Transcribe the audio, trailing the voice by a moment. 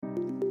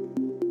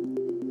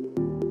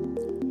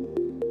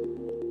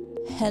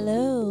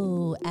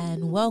Hello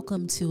and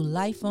welcome to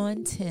Life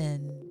on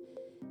 10.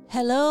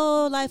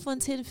 Hello, Life on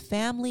 10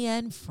 family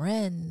and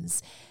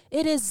friends.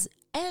 It is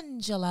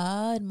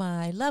Angela and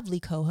my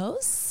lovely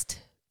co-host,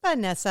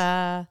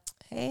 Vanessa.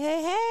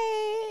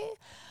 Hey.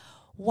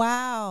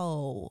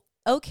 Wow.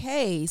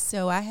 Okay,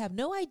 so I have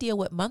no idea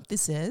what month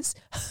this is.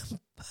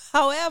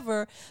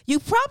 However, you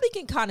probably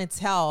can kind of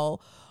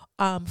tell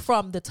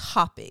from the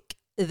topic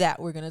that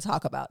we're going to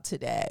talk about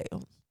today.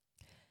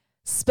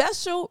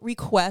 Special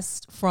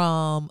request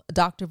from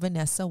Dr.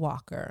 Vanessa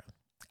Walker.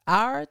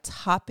 Our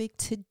topic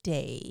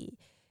today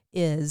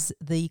is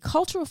the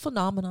cultural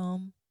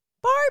phenomenon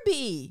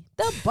Barbie.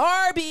 The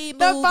Barbie movie.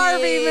 The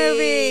Barbie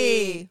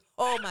movie.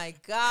 Oh my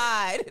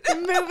God. The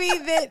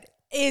movie that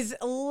is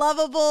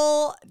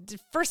lovable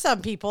for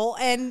some people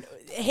and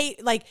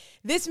hate, like,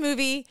 this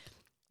movie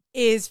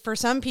is for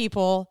some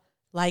people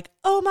like,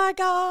 oh my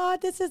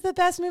God, this is the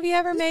best movie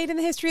ever made in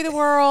the history of the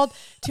world.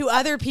 To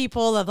other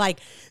people of like,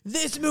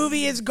 this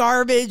movie is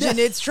garbage and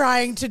it's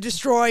trying to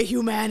destroy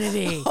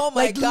humanity. Oh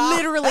my God.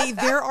 Literally,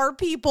 there are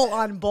people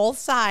on both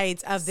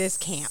sides of this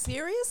camp.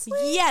 Seriously?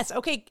 Yes.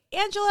 Okay,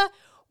 Angela,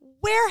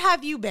 where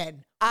have you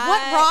been?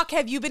 What rock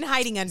have you been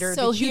hiding under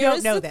that you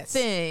don't know this?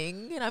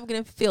 Thing, and I'm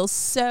going to feel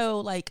so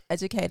like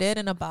educated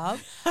and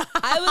above.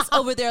 I was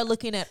over there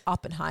looking at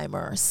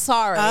Oppenheimer.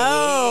 Sorry.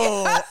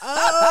 Oh,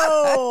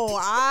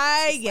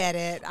 I get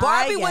it.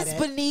 Barbie was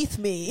beneath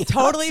me.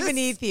 Totally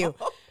beneath you.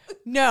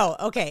 No,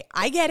 okay,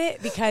 I get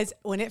it because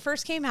when it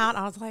first came out,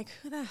 I was like,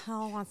 who the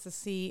hell wants to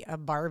see a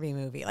Barbie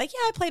movie? Like, yeah,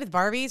 I played with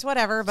Barbies,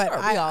 whatever, but sure,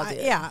 we all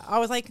did. I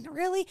was like,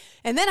 really?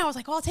 And then I was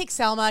like, well, I'll take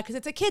Selma because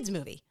it's a kids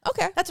movie.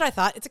 Okay. That's what I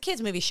thought. It's a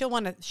kids movie. She'll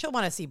want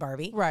to see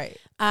Barbie. Right.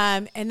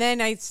 And then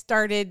I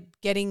started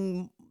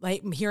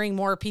hearing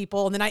more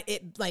people, and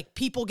then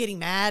people getting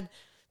mad.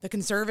 The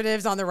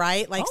conservatives on the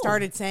right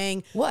started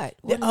saying what?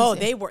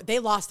 They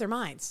lost their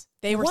minds.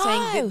 They were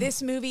saying that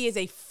this movie is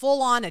a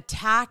full-on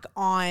attack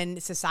on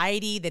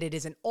society, that it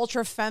is an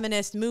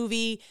ultra-feminist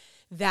movie,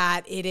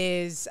 that it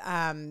is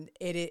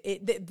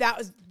that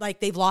was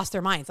like they've lost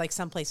their minds. Like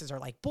some places are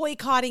like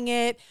boycotting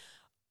it.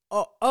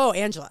 Oh,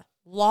 Angela,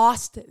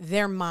 lost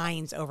their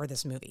minds over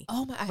this movie.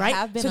 Oh my! Right. I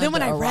have been so then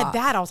when I read rock.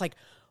 that, I was like,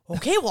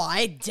 okay, well,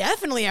 I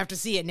definitely have to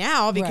see it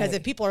now because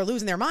if people are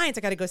losing their minds,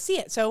 I got to go see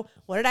it. So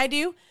what did I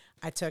do?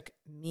 I took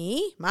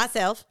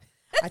myself,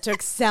 I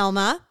took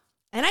Selma,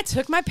 and I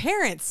took my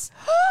parents,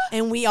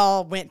 and we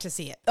all went to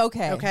see it.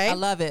 Okay. I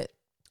love it.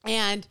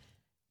 And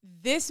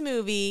this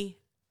movie,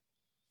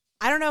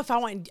 I don't know if I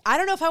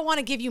want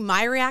to give you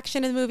my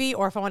reaction to the movie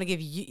or if I want to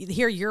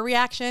hear your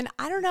reaction.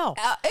 I don't know.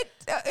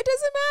 It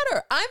doesn't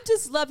matter. I'm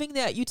just loving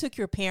that you took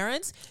your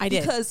parents. I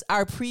did. Because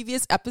our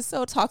previous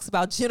episode talks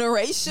about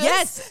generations.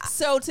 Yes.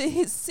 So to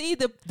hear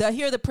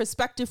the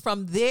perspective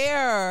from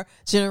their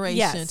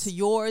generation to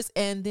yours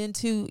and then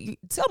to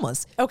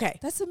Selma's. Okay.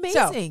 That's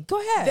amazing. Go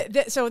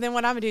ahead. So then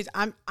what I'm going to do is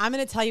I'm going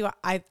to tell you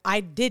I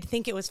did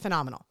think it was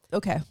phenomenal.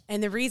 Okay.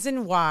 And the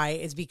reason why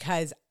is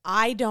because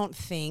I don't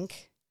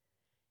think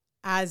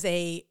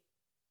I'm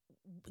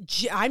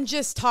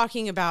just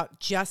talking about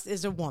just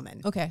as a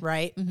woman. Okay.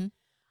 Right? Mm-hmm.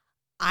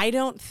 I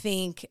don't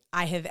think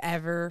I have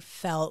ever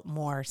felt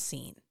more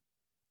seen.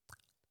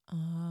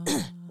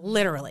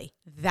 Literally.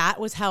 That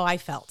was how I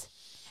felt.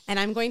 And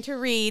I'm going to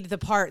read the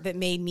part that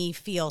made me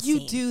feel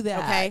seen. You do that.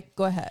 Okay.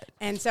 Go ahead.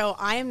 And so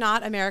I am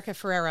not America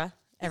Ferrera,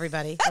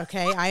 everybody.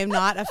 Okay. I am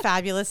not a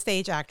fabulous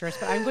stage actress,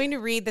 but I'm going to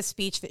read the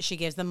speech that she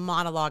gives, the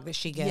monologue that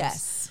she gives.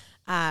 Yes.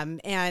 And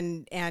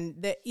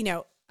the,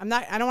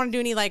 I don't want to do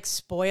any like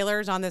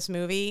spoilers on this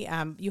movie.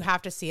 You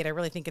have to see it. I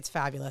really think it's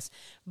fabulous.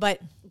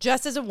 But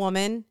just as a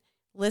woman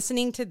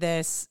listening to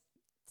this,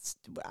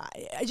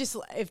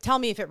 tell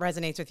me if it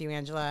resonates with you,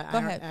 Angela. Go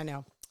ahead. I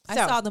know. I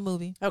saw the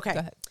movie. Okay. Go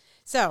ahead.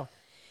 So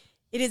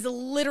it is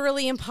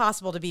literally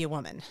impossible to be a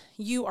woman.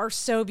 You are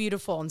so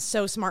beautiful and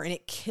so smart, and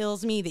it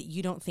kills me that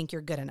you don't think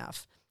you're good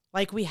enough.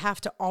 Like, we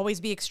have to always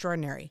be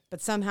extraordinary, but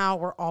somehow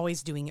we're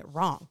always doing it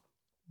wrong.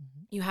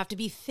 You have to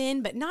be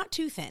thin, but not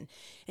too thin.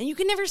 And you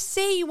can never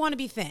say you want to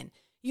be thin.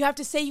 You have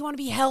to say you want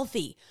to be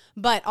healthy,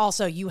 but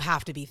also you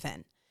have to be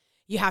thin.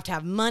 You have to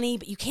have money,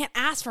 but you can't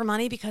ask for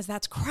money because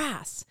that's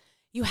crass.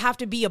 You have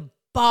to be a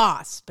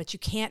boss, but you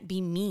can't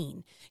be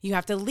mean. You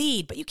have to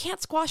lead, but you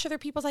can't squash other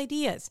people's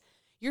ideas.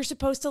 You're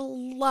supposed to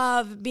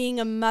love being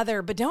a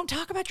mother, but don't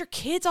talk about your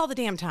kids all the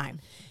damn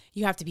time.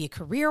 You have to be a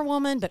career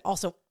woman, but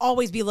also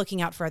always be looking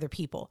out for other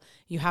people.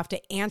 You have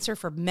to answer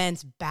for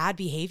men's bad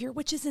behavior,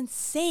 which is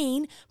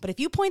insane. But if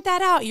you point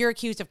that out, you're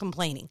accused of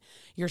complaining.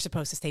 You're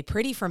supposed to stay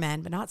pretty for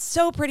men, but not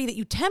so pretty that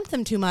you tempt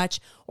them too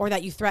much or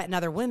that you threaten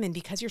other women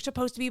because you're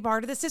supposed to be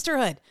part of the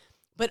sisterhood.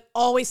 But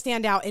always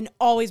stand out and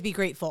always be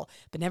grateful.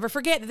 But never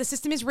forget that the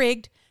system is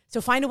rigged.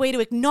 So find a way to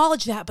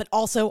acknowledge that, but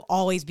also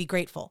always be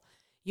grateful.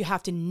 You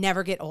have to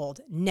never get old,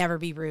 never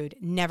be rude,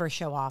 never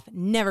show off,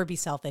 never be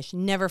selfish,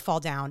 never fall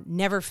down,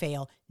 never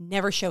fail,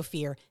 never show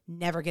fear,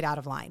 never get out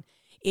of line.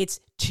 It's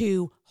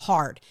too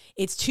hard.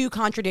 It's too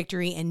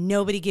contradictory, and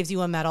nobody gives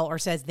you a medal or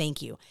says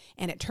thank you.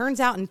 And it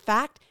turns out, in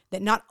fact,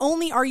 that not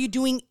only are you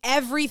doing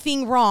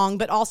everything wrong,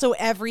 but also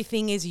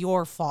everything is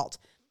your fault.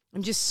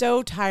 I'm just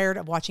so tired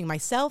of watching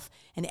myself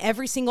and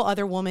every single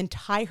other woman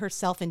tie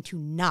herself into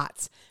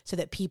knots so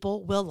that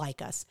people will like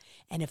us.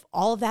 And if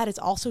all of that is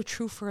also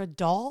true for a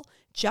doll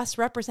just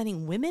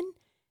representing women,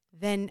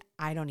 then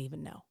I don't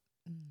even know.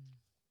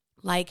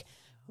 Like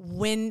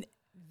when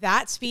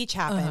that speech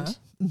happened,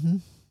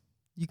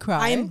 you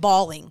cried. I am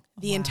bawling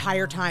the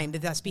entire time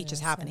that speech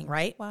is happening,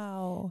 right?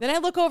 Wow. Then I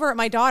look over at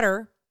my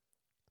daughter,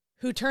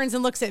 who turns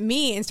and looks at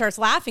me and starts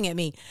laughing at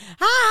me.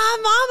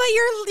 Mama,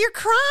 you're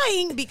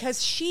crying,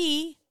 because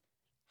she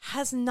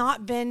has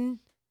not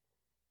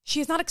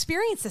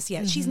experienced this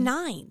yet. She's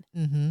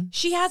 9.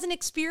 She hasn't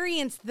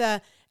experienced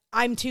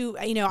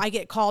I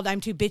get called I'm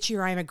too bitchy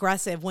or I'm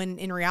aggressive, when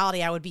in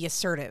reality I would be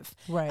assertive.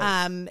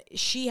 Right.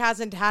 She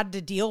hasn't had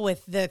to deal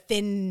with the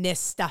thinness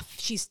stuff.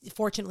 She's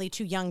fortunately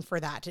too young for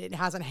that. It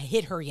hasn't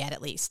hit her yet,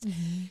 at least.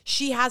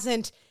 She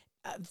hasn't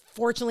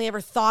fortunately ever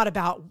thought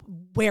about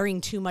wearing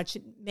too much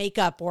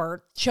makeup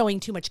or showing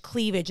too much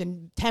cleavage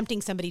and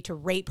tempting somebody to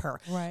rape her.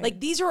 Right.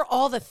 Like, these are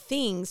all the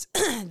things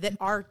that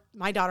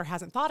my daughter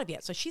hasn't thought of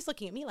yet. So she's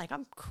looking at me like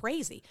I'm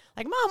crazy.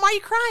 Like, Mom, why are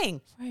you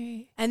crying?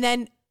 Right. And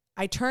then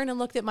I turned and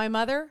looked at my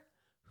mother,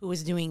 who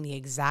was doing the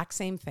exact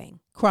same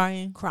thing.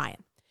 Crying.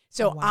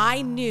 So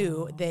I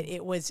knew that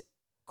it was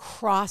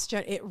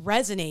it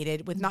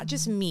resonated with not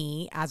just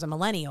me as a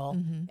millennial,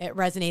 it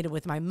resonated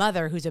with my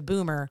mother, who's a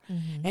boomer,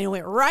 and it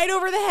went right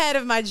over the head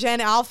of my Gen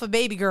Alpha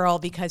baby girl,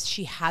 because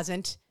she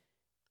hasn't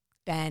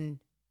been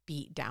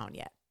beat down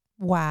yet.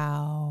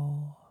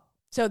 Wow.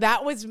 So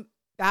that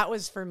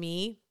was for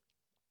me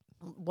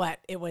what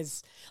it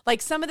was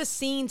like. Some of the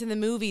scenes in the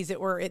movies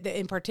that were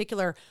in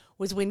particular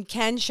was when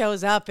Ken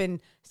shows up and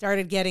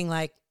started getting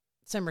like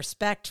some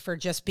respect for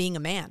just being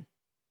a man.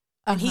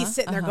 And he's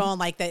sitting there going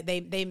like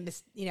they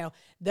miss,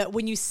 that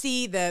when you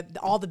see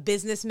all the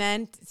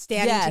businessmen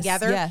standing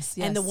together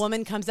and the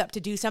woman comes up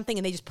to do something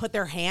and they just put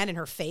their hand in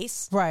her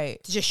face,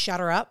 right, to just shut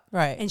her up,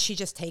 right, and she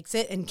just takes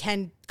it, and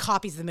Ken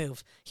copies the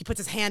move. He puts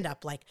his hand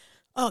up like,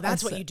 oh,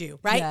 that's what you do,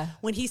 right? Yeah.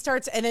 When he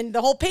starts, and then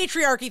the whole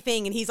patriarchy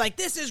thing, and he's like,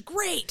 this is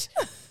great,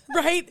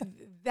 right?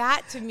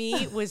 That to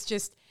me was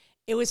just,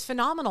 it was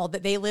phenomenal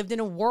that they lived in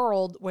a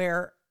world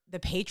where the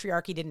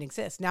patriarchy didn't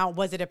exist. Now,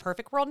 was it a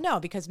perfect world? No,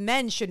 because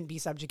men shouldn't be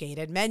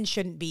subjugated. Men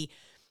shouldn't be.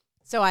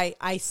 So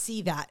I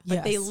see that.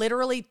 But they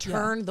literally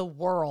turned the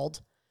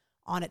world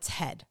on its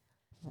head.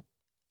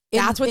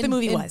 That's what the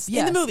movie was.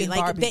 Yes, in the movie. In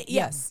like, Barbie,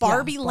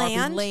 Barbie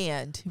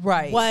Land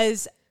right,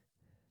 was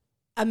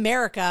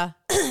America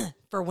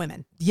for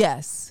women.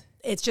 Yes.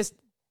 It's just,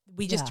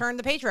 we just turned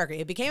the patriarchy.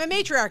 It became a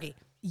matriarchy.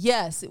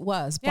 Yes, it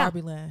was.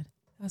 Barbie Land.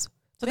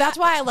 So that's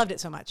why I loved it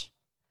so much.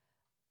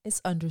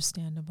 It's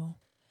understandable.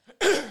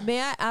 May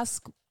I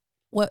ask,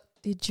 what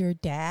did your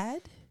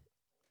dad?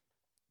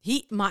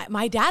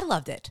 My dad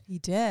loved it. He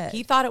did.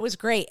 He thought it was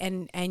great.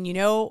 And you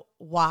know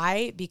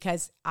why?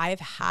 Because I've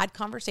had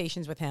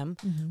conversations with him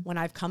when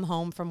I've come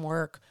home from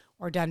work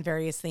or done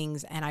various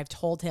things, and I've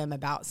told him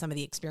about some of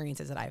the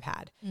experiences that I've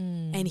had.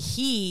 And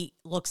he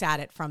looks at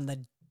it from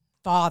the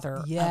father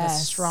of a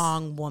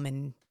strong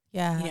woman,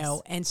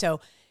 and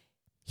so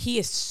he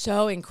is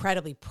so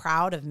incredibly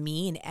proud of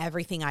me and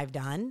everything I've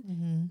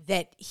done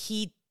that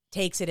he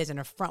takes it as an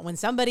affront. When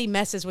somebody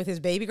messes with his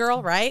baby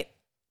girl, right?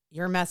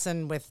 You're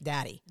messing with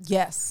daddy.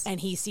 Yes. And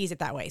he sees it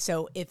that way.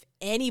 So if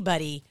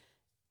anybody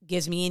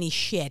gives me any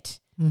shit,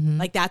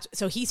 like that's,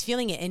 so he's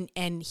feeling it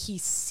and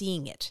he's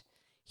seeing it.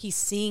 He's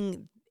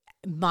seeing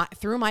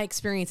through my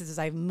experiences as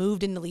I've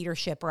moved into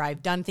leadership or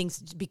I've done things,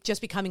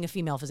 just becoming a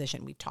female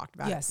physician. We've talked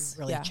about it. It's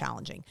really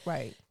challenging.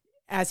 Right.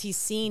 As he's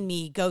seen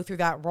me go through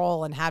that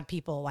role and had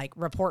people like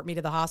report me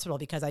to the hospital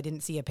because I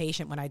didn't see a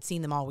patient when I'd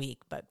seen them all week,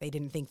 but they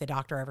didn't think the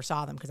doctor ever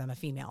saw them because I'm a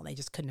female and they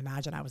just couldn't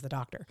imagine I was the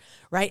doctor,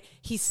 right?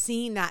 He's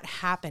seen that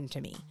happen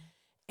to me.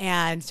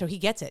 And so he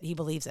gets it. He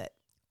believes it.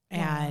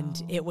 And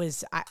it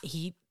was,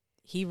 he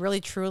really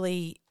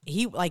truly,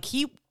 he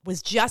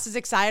was just as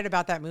excited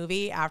about that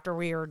movie after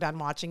we were done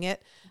watching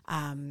it.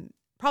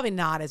 Probably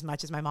not as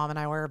much as my mom and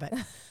I were, but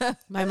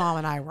my mom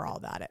and I were all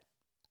about it.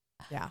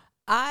 Yeah.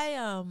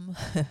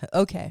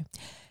 Okay.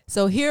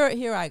 So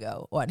here I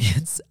go,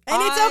 audience.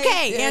 And it's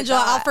okay,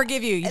 Angela. I'll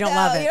forgive you. You don't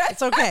love it.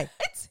 It's okay.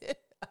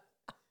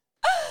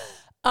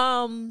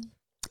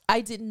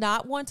 I did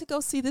not want to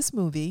go see this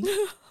movie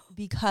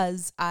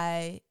because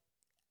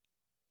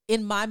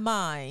in my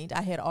mind,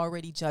 I had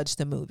already judged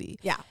the movie.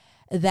 Yeah.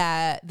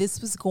 That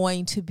this was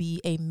going to be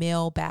a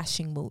male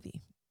bashing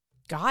movie.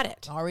 Got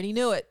it. I already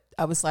knew it.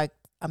 I was like,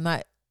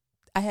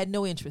 I had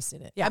no interest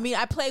in it. Yeah. I mean,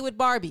 I play with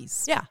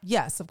Barbies. Yeah.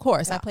 Yes, of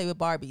course. I play with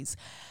Barbies.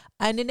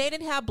 And then they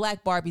didn't have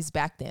black Barbies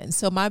back then.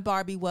 So my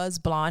Barbie was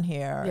blonde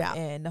hair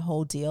and the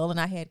whole deal.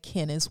 And I had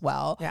Ken as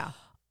well. Yeah.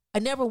 I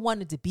never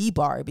wanted to be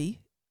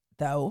Barbie,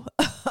 though.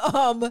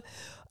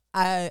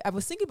 I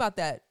was thinking about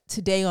that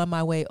today on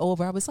my way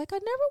over. I was like, I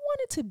never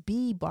wanted to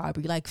be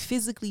Barbie, like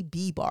physically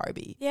be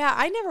Barbie. Yeah,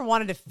 I never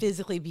wanted to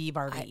physically be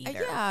Barbie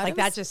either.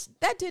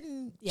 That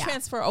didn't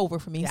transfer over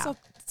for me. Yeah.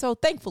 So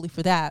thankfully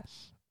for that.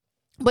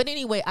 But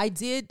anyway, I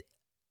did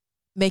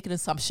make an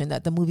assumption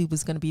that the movie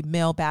was going to be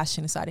male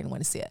bashing, so I didn't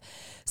want to see it.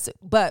 So,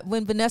 but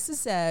when Vanessa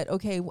said,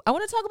 okay, I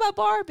want to talk about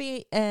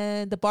Barbie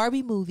and the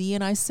Barbie movie,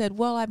 and I said,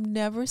 well, I've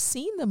never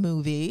seen the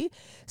movie.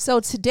 So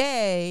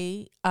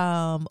today,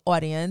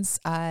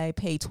 audience, I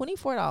paid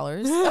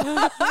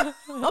 $24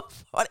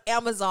 on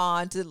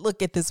Amazon to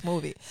look at this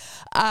movie.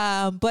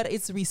 But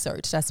it's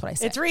research. That's what I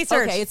said. It's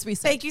research. Okay, it's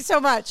research. Thank you so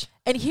much.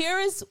 And here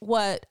is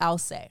what I'll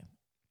say.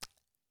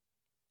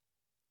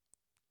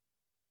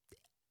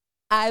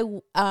 I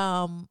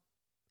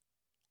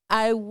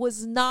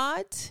was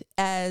not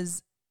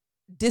as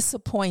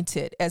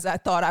disappointed as I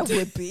thought I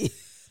would be.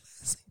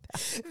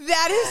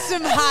 That is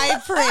some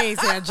high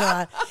praise,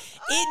 Angela.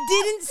 It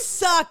didn't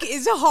suck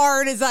as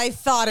hard as I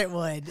thought it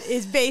would,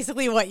 is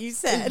basically what you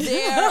said. And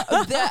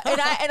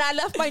I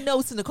left my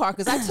notes in the car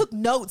because I took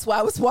notes while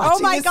I was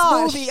watching this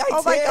movie.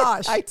 My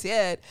gosh. I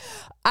did.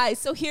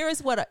 So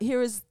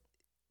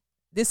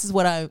this is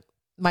what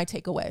my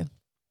takeaway.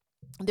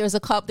 There's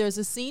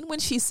a scene when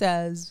she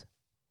says,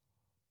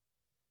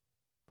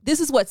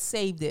 this is what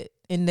saved it.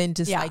 And then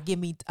just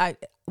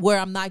where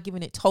I'm not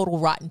giving it total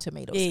Rotten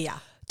Tomatoes. Yeah.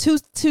 Two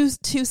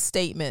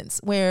statements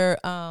where,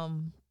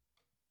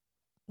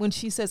 when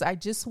she says, I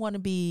just want to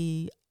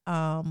be,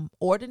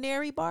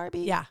 ordinary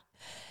Barbie. Yeah.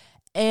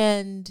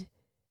 And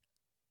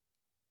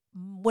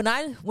when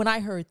I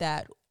heard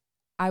that,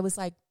 I was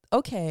like,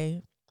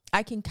 okay,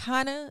 I can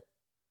kind of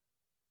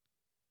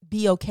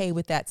be okay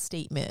with that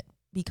statement.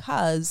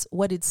 Because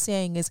what it's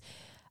saying is,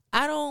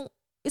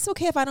 it's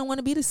okay if I don't want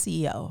to be the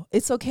CEO.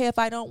 It's okay if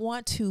I don't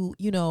want to,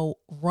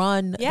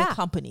 run the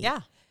company. Yeah.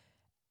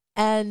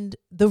 And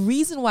the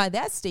reason why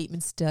that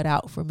statement stood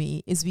out for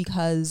me is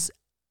because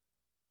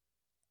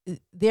it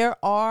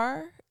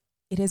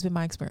has been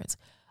my experience,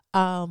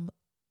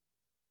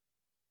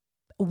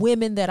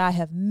 women that I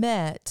have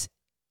met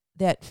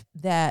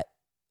that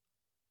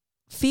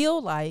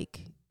feel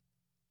like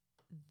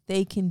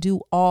they can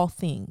do all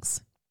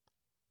things.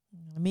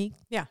 Let me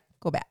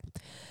go back.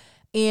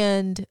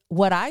 And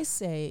what I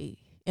say,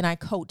 and I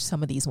coach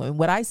some of these women,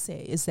 what I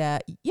say is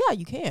that,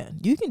 you can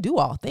do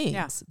all things.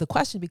 Yeah. The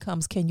question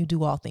becomes, can you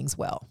do all things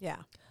well? Yeah.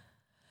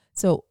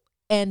 So,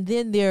 and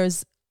then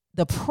there's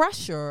the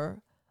pressure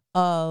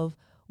of,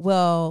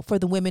 well, for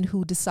the women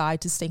who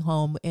decide to stay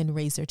home and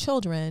raise their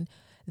children,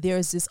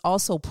 there's this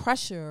also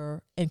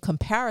pressure and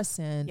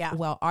comparison. Yeah.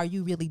 Well, are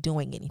you really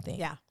doing anything?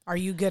 Yeah. Are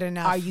you good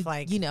enough? Are you,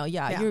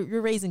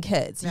 you're raising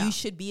kids. Yeah. You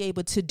should be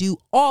able to do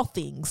all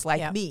things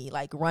like Yep. me,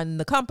 like run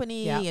the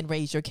company Yep. and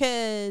raise your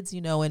kids,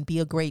 and be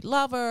a great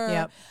lover.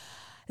 Yep.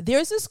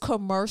 There's this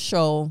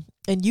commercial,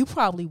 and you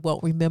probably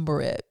won't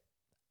remember it,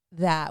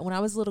 that when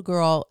I was a little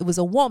girl, it was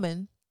a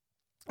woman.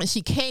 And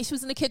she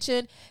was in the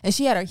kitchen and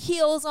she had her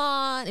heels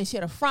on and she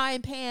had a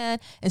frying pan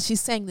and she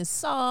sang this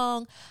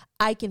song,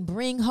 I can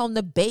bring home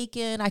the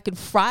bacon, I can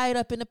fry it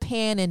up in the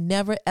pan and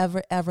never,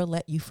 ever, ever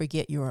let you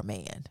forget you're a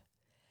man.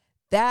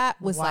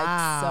 That was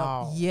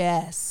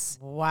yes.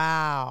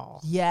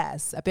 Wow.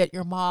 Yes. I bet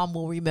your mom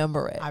will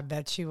remember it. I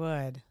bet she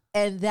would.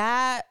 And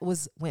that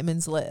was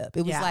women's lib.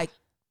 It was Yeah. like,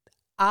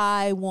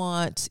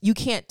 you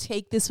can't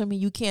take this from me.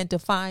 You can't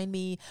define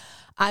me.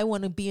 I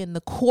want to be in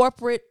the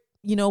corporate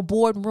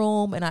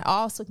boardroom, and I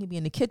also can be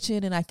in the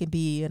kitchen, and I can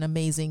be an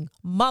amazing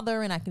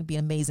mother, and I can be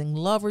an amazing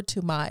lover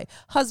to my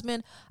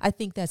husband. I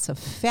think that's a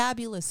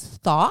fabulous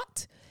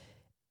thought.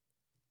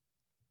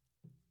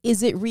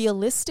 Is it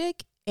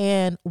realistic?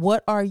 And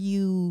what are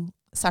you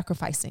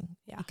sacrificing?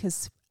 Yeah.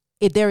 Because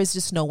there is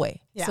just no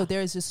way. Yeah. So there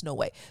is just no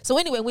way. So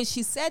anyway, when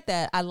she said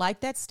that, I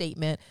liked that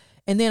statement.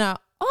 And then I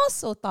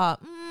also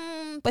thought,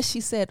 but she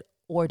said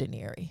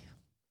ordinary.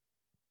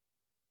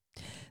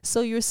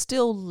 So you're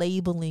still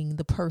labeling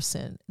the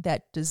person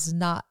that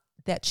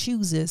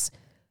chooses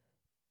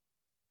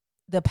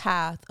the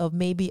path of,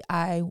 maybe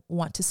I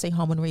want to stay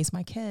home and raise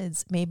my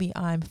kids. Maybe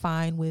I'm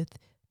fine with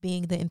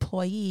being the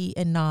employee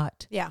and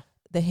not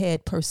the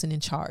head person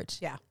in charge.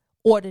 Yeah.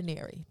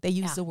 Ordinary. They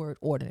use the word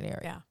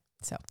ordinary. Yeah.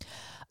 So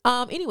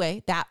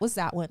anyway, that was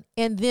that one.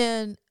 And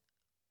then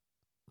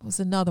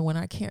was another one.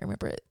 I can't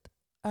remember it.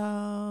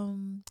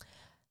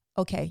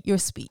 Okay. Your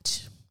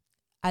speech.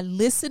 I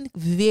listened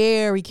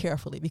very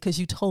carefully because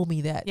you told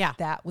me that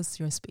that was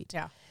your speech.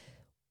 Yeah.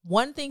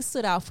 One thing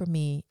stood out for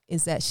me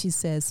is that she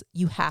says,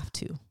 you have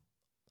to.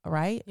 All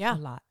right? Yeah. A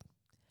lot.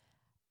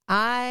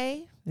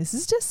 This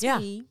is just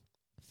me,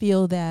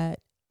 feel that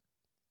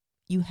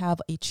you have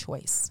a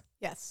choice.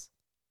 Yes.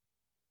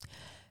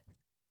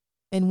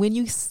 And when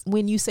you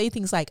say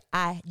things like,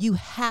 you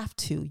have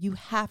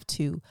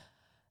to,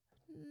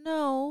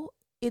 no,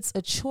 it's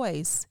a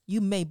choice.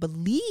 You may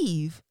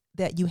believe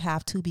that you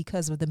have to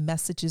because of the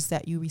messages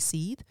that you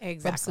receive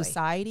from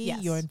society,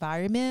 your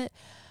environment.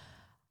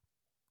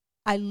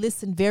 I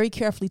listened very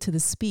carefully to the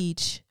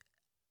speech.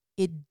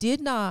 It did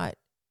not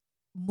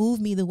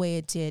move me the way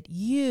it did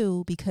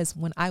you, because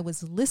when I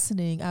was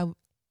listening,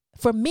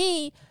 for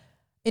me,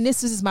 and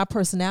this is my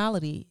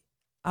personality,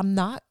 I'm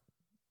not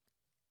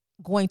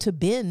going to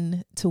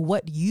bend to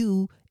what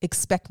you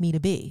expect me to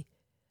be.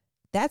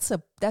 that's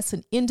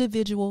an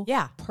individual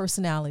Yeah.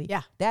 personality.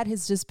 Yeah. That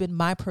has just been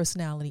my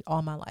personality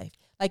all my life.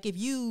 Like if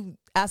you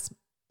ask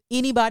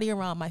anybody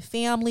around my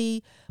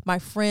family, my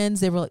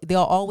friends, they'll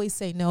always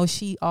say, no,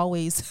 she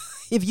always,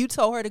 if you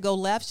told her to go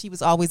left, she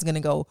was always going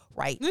to go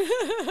right.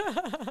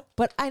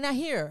 But I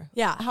hear,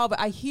 however,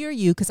 I hear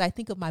you because I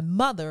think of my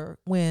mother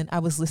when I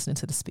was listening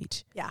to the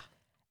speech. Yeah.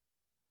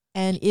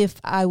 And if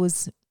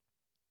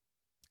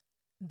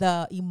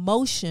the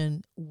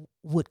emotion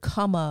would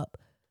come up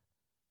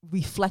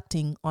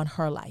reflecting on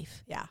her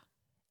life. Yeah.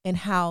 And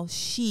how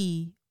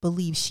she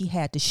believed she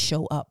had to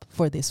show up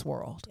for this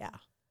world. Yeah.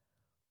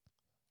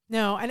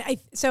 No, and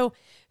so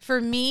for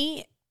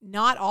me,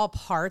 not all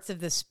parts of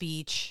the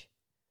speech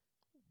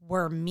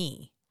were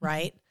me,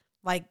 right?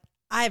 Mm-hmm. Like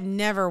I've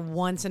never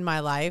once in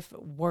my life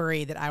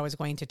worried that I was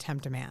going to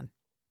tempt a man.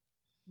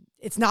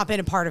 It's not been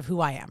a part of who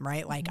I am,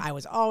 right? Like I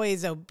was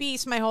always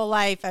obese my whole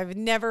life. I've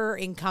never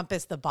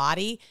encompassed the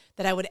body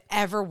that I would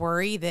ever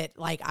worry that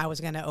like I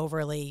was going to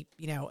overly,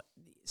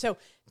 so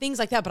things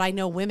like that. But I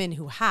know women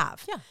who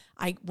have.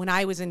 Yeah. When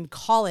I was in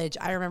college,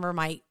 I remember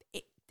my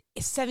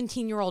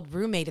 17-year-old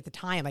roommate at the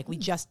time, like we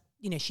just,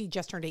 she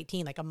just turned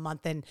 18, like a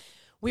month, and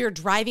we were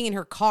driving in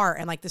her car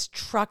and like this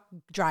truck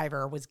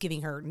driver was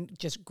giving her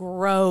just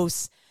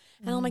gross.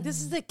 And I'm like,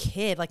 this is a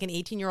kid, like an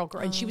 18-year-old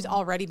girl. And she was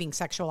already being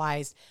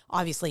sexualized,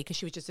 obviously, because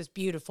she was just this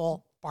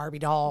beautiful Barbie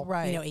doll,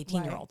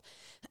 18-year-old.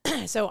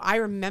 Right. So I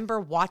remember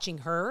watching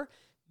her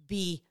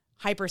be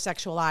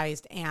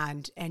hypersexualized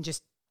and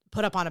just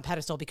put up on a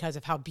pedestal because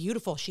of how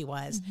beautiful she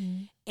was.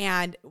 Mm-hmm.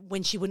 And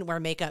when she wouldn't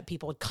wear makeup,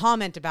 people would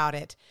comment about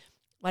it.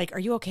 Like, are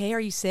you okay? Are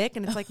you sick?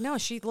 And it's like, no,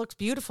 she looks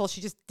beautiful. She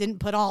just didn't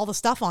put all the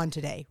stuff on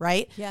today,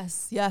 right?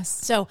 Yes, yes.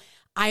 So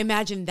I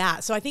imagine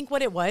that. So I think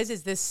what it was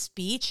is this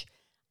speech,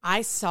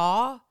 I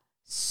saw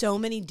so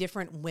many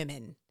different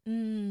women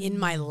in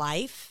my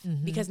life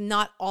because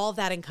not all of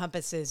that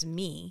encompasses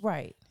me.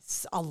 Right.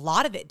 A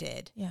lot of it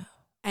did. Yeah.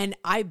 And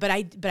but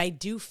I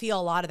do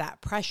feel a lot of that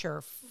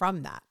pressure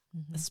from that,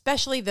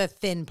 especially the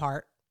thin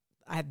part.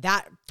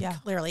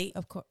 Clearly,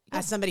 of course,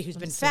 as somebody who's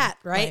been fat,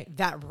 right?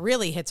 That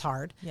really hits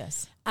hard.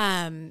 Yes.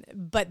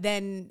 But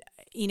then,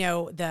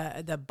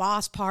 the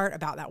boss part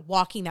about that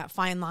walking that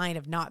fine line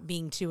of not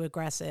being too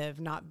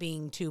aggressive, not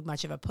being too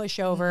much of a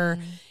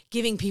pushover,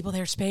 giving people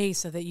their space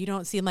so that you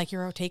don't seem like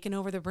you're taking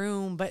over the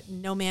room, but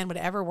no man would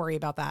ever worry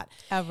about that.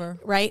 Ever.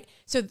 Right?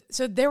 So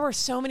there were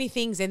so many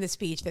things in the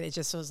speech that it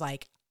just was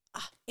like,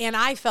 and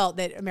I felt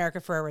that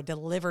America Ferrera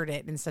delivered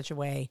it in such a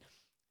way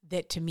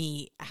that to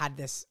me had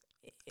this,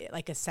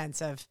 like a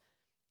sense of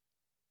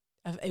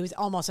it was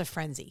almost a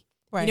frenzy.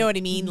 Right. You know what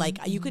I mean? Like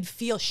you could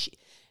feel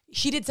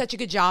she did such a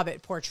good job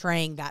at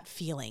portraying that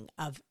feeling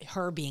of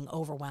her being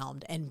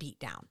overwhelmed and beat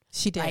down.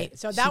 She did. Right?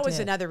 So that was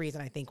another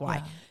reason I think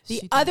why. Yeah,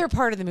 the other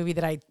part of the movie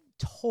that I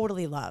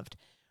totally loved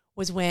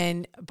was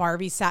when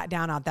Barbie sat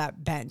down on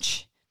that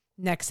bench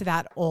next to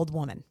that old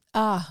woman.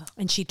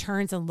 And she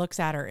turns and looks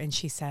at her and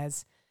she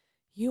says,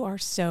 "You are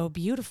so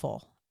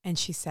beautiful." And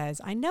she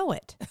says, "I know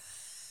it."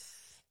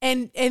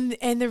 And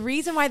the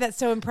reason why that's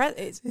so impressive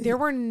is there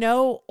were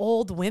no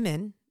old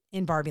women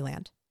in Barbie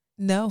Land.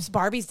 No.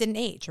 Barbies didn't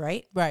age,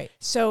 right? Right.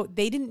 So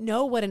they didn't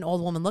know what an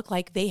old woman looked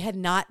like. They had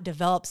not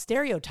developed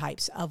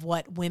stereotypes of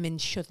what women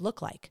should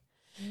look like.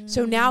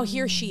 So now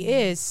here she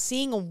is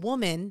seeing a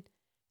woman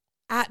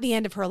at the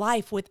end of her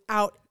life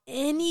without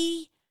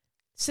any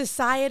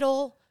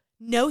societal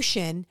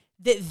notion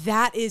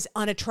that is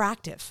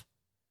unattractive.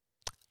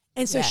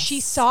 And so she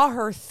saw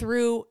her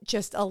through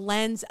just a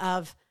lens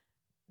of,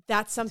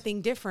 that's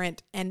something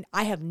different. And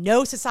I have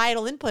no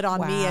societal input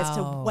on me as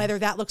to whether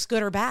that looks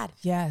good or bad.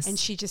 Yes. And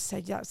she just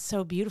said, "Yeah, it's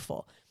so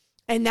beautiful."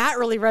 And that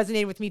really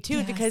resonated with me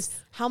too, because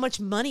how much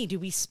money do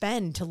we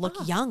spend to look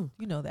young?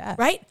 You know that.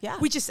 Right? Yeah.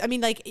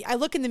 I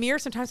look in the mirror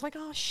sometimes like,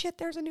 oh shit,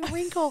 there's a new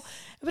wrinkle,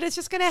 but it's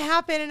just going to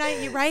happen.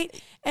 And right.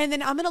 And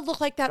then I'm going to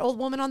look like that old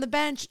woman on the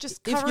bench,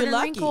 just covered in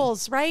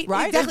wrinkles. Right.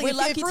 Right. Exactly. If we're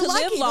lucky to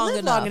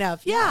live long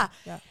enough. Yeah.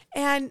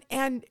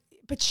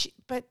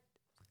 But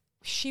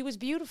she was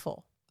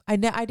beautiful. I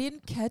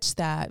didn't catch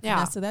that.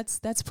 Yeah. Vanessa.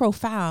 That's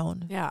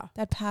profound. Yeah.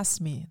 That passed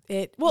me.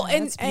 That's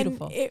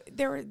beautiful.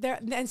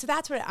 And so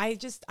that's what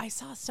I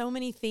saw so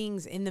many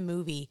things in the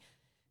movie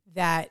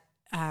that,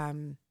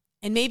 and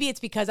maybe it's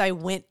because I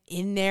went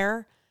in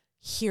there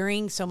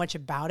hearing so much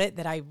about it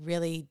that I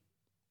really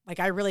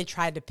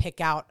tried to pick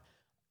out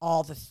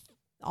all the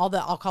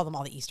I'll call them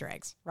all the Easter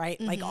eggs, right?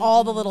 Like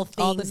all the little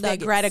things that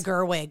Greta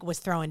Gerwig was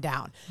throwing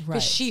down,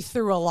 because she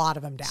threw a lot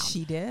of them down.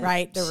 She did,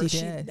 right? There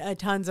were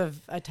tons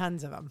of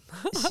them.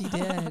 She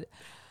did.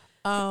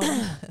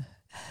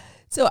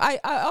 So I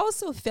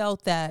also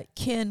felt that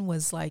Ken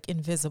was like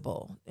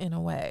invisible in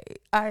a way.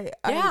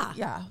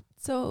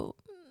 So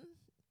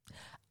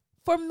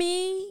for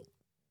me,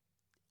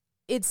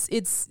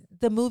 it's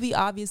the movie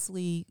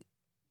obviously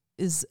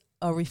is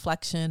a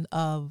reflection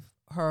of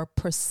her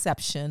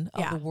perception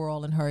of the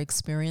world and her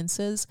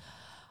experiences.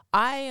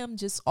 I am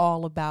just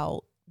all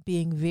about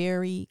being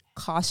very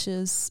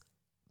cautious,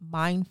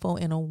 mindful,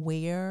 and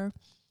aware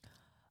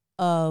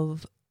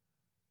of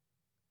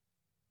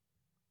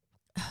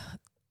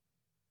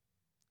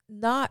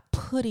not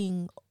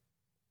putting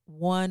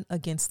one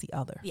against the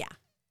other. Yeah.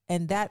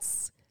 And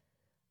that's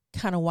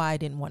kind of why I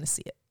didn't want to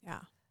see it.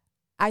 Yeah.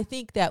 I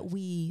think that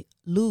we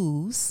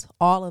lose,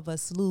 all of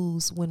us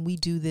lose when we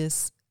do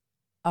this.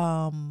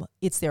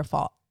 It's their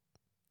fault.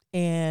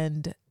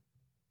 And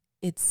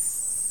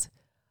it's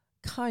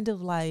kind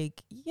of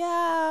like,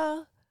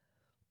 yeah,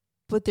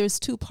 but there's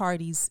two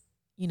parties,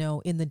 you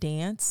know, in the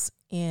dance.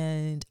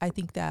 And I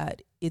think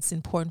that it's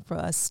important for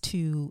us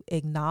to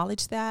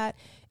acknowledge that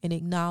and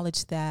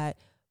acknowledge that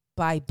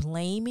by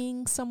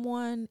blaming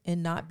someone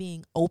and not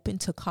being open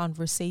to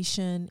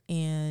conversation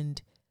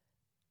and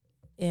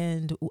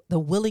the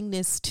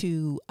willingness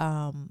to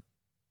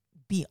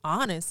be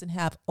honest and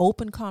have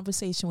open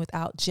conversation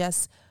without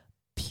just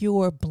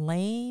pure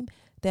blame,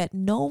 that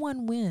no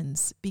one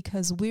wins,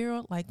 because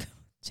we're, like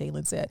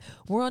Jalen said,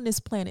 we're on this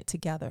planet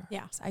together.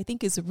 Yeah. So I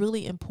think it's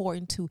really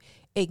important to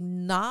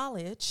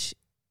acknowledge,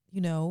 you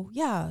know,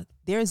 yeah,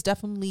 there's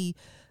definitely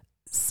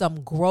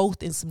some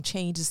growth and some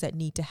changes that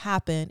need to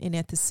happen. And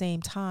at the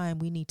same time,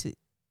 we need to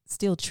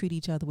still treat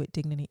each other with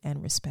dignity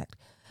and respect.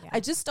 Yeah. I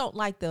just don't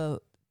like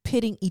the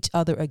pitting each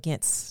other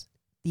against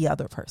the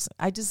other person.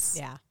 I just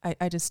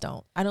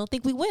don't. I don't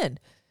think we win.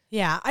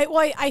 Yeah.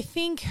 I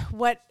think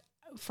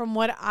from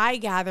what I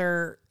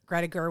gather,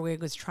 Greta Gerwig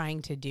was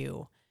trying to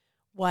do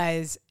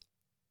was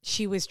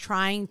she was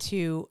trying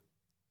to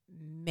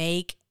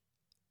make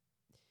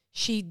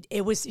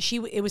it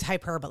was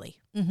hyperbole,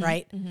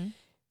 right? Mm-hmm.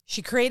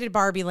 She created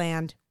Barbie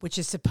Land, which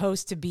is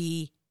supposed to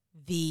be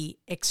the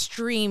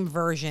extreme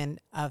version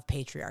of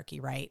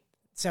patriarchy, right?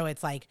 So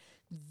it's like,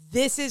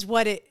 this is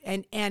what it,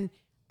 and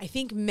I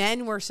think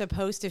men were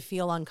supposed to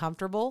feel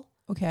uncomfortable.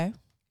 Okay.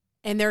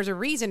 And there's a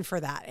reason for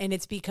that. And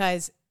it's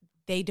because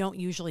they don't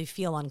usually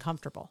feel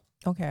uncomfortable.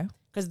 Okay.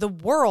 Because the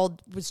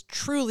world was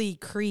truly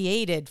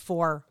created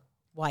for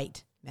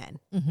white men.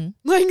 Mm-hmm.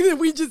 Like,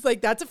 we just,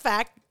 like, that's a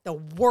fact. The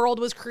world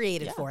was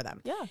created for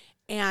them. Yeah.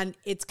 And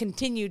it's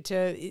continued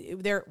to,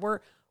 we're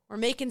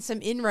making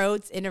some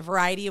inroads in a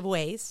variety of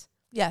ways.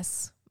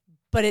 Yes.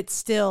 But it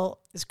still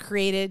is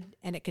created,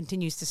 and it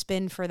continues to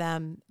spin for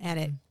them,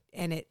 and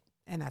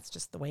and that's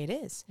just the way it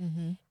is.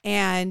 Mm-hmm.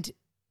 And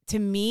to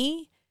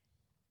me,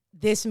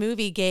 this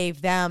movie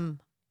gave them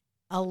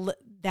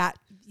that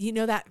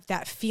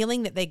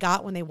feeling that they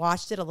got when they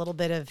watched it, a little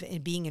bit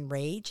of being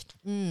enraged.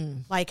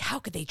 Like, how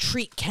could they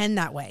treat Ken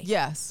that way?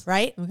 Yes.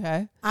 Right?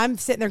 Okay. I'm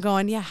sitting there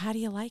going, yeah, how do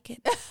you like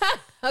it?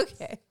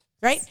 Okay.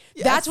 Right?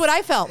 Yes. That's what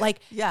I felt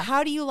like. Yeah.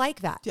 How do you like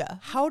that? Yeah.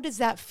 How does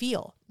that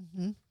feel?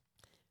 Mm-hmm.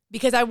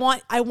 Because I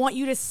want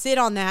you to sit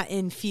on that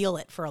and feel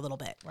it for a little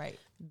bit. Right.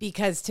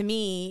 Because to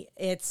me,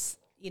 it's,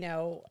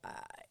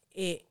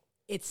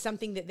 it's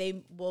something that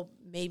they will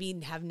maybe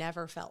have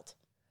never felt.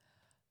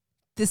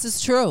 This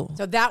is true.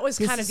 So that was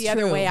kind of the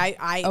other way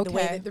okay. the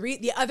way that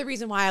the other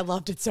reason why I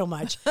loved it so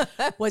much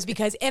was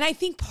because, and I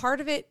think part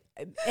of it,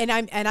 and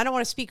I don't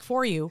want to speak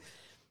for you,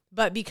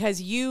 but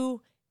because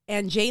you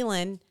and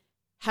Jalen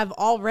have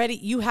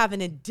you have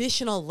an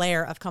additional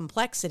layer of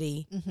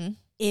complexity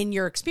in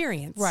your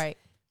experience. Right.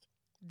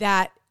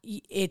 That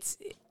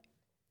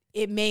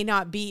it may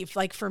not be,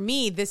 like, for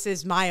me, this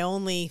is my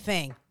only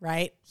thing,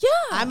 right? Yeah.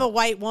 I'm a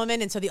white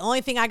woman, and so the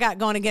only thing I got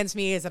going against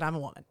me is that I'm a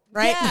woman,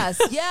 right?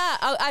 Yes. Yeah.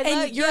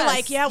 And you're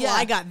like, well,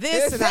 I got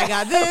this, and I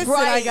got this,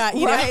 right, and I got,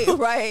 know.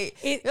 Right.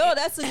 No,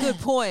 that's a good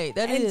point.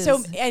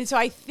 So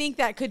I think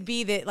that could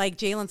be that, like,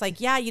 Jalen's like,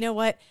 yeah, you know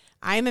what?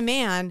 I'm a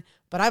man,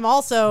 but I'm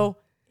also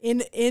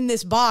in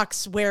this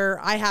box where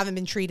I haven't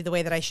been treated the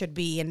way that I should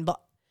be. And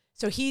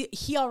so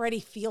he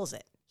already feels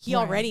it. He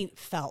already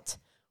felt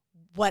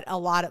what a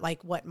lot of,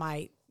 like, what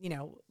my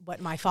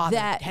father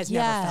has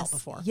never felt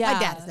before. Yeah. My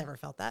dad has never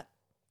felt that.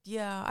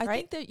 Yeah, I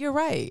think that you're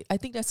right. I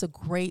think that's a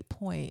great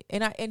point.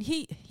 And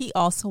he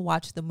also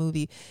watched the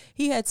movie.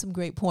 He had some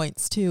great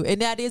points too.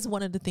 And that is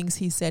one of the things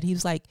he said. He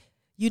was like,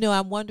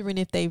 I'm wondering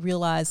if they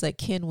realized that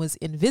Ken was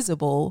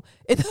invisible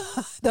in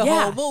the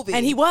whole movie.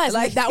 And he was.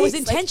 Like, that was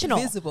intentional.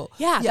 Like, invisible.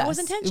 Yeah, yes, that was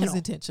intentional. It was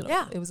intentional.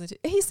 Yeah. It was.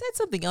 He said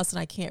something else, and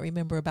I can't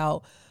remember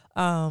about,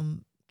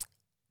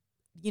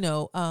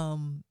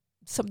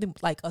 something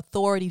like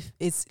authority.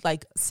 It's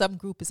like some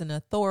group is an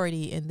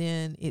authority, and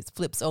then it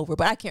flips over.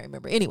 But I can't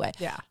remember. Anyway,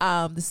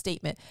 the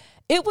statement.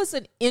 It was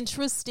an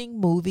interesting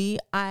movie.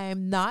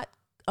 I'm not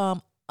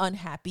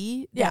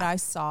unhappy that I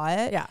saw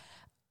it. Yeah.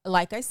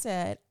 Like I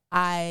said,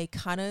 I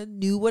kind of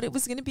knew what it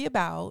was going to be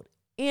about,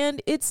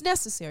 and it's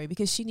necessary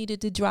because she needed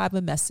to drive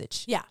a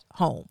message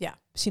home. Yeah.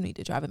 She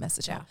needed to drive a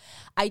message home.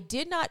 I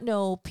did not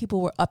know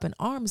people were up in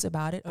arms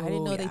about it. I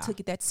didn't know they took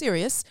it that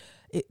serious.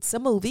 It's a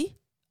movie.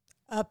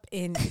 Up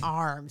in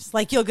arms.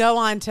 Like, you'll go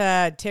on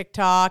to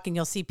TikTok and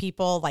you'll see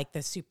people, like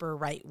the super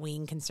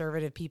right-wing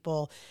conservative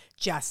people,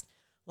 just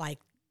like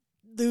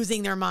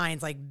losing their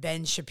minds, like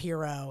Ben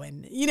Shapiro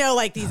and,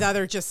 like these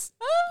other just,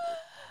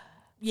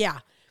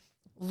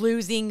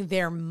 losing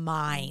their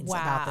minds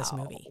about this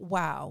movie.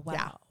 Wow.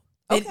 Yeah.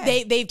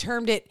 Okay. They've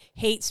termed it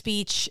hate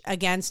speech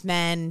against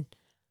men.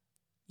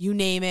 You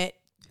name it.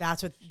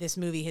 That's what this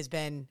movie has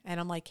been. And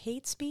I'm like,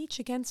 hate speech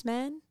against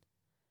men?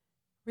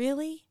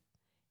 Really?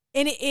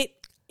 And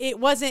it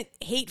wasn't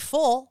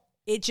hateful.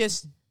 It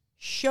just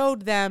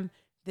showed them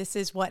this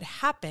is what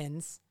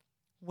happens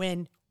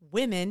when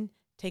women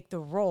take the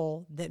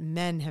role that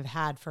men have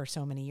had for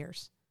so many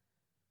years.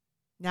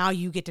 Now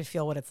you get to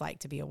feel what it's like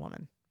to be a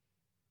woman.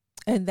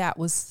 And that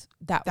was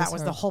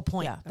the whole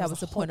point. Yeah, that was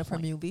the point of her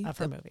movie.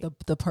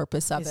 The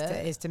purpose of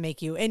it is to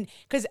make you, and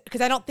because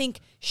I don't think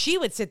she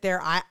would sit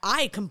there.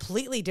 I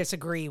completely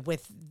disagree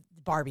with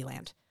Barbie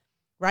Land,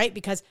 right?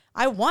 Because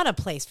I want a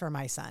place for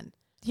my son.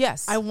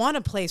 Yes, I want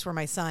a place where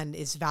my son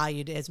is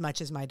valued as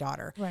much as my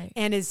daughter, right?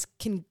 And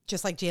can,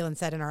 just like Jalen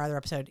said in our other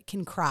episode,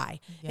 can cry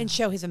and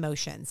show his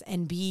emotions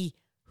and be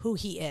who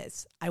he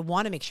is. I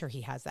want to make sure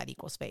he has that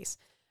equal space.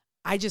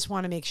 I just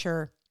want to make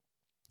sure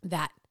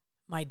that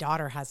my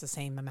daughter has the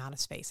same amount of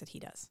space that he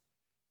does.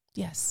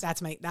 Yes.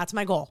 That's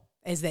my goal,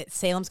 is that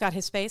Salem's got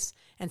his space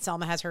and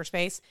Selma has her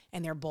space,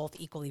 and they're both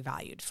equally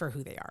valued for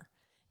who they are.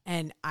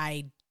 And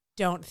I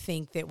don't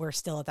think that we're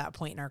still at that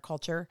point in our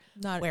culture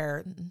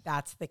where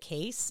that's the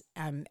case.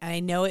 And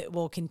I know it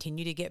will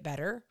continue to get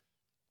better.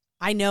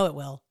 I know it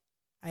will.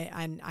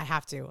 I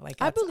have to. Like,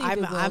 I believe it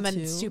will I'm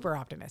too. a super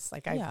optimist.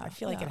 Like, I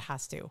feel like it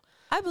has to.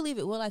 I believe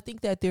it will. I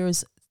think that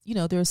there's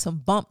some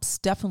bumps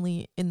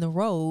definitely in the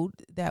road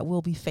that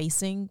we'll be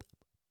facing,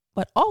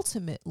 but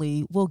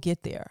ultimately we'll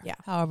get there. Yeah.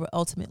 However,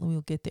 ultimately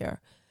we'll get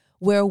there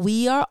where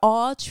we are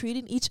all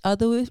treating each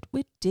other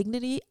with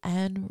dignity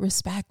and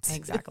respect.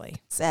 Exactly.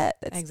 That's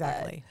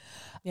exactly.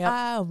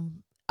 Yeah.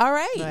 All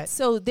right.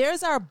 So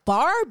there's our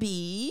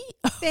Barbie.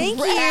 Thank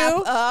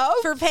you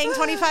for paying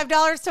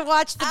 $25 to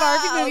watch the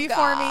Barbie movie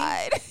for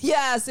me.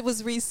 Yes, it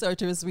was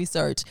research.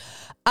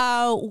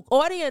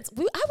 Audience,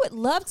 I would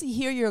love to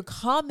hear your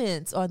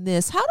comments on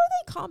this. How do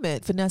they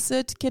comment,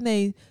 Vanessa? Can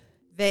they?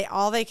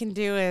 All they can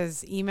do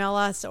is email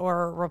us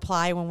or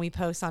reply when we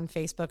post on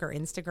Facebook or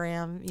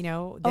Instagram,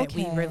 that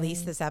we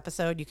release this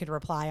episode. You could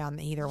reply on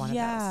either one of those.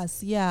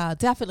 Yes, yeah,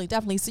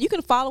 definitely. So you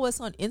can follow us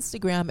on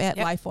Instagram at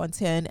Life on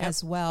 10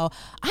 as well.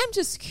 I'm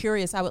just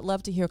curious. I would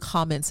love to hear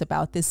comments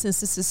about this,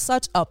 since this is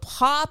such a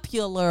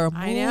popular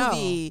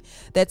movie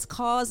that's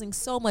causing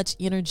so much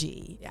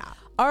energy. Yeah.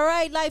 All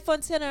right, Life on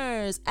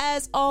 10ers,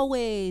 as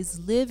always,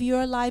 live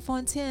your life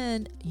on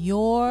 10.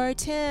 Your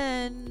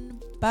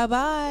 10.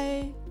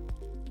 Bye-bye.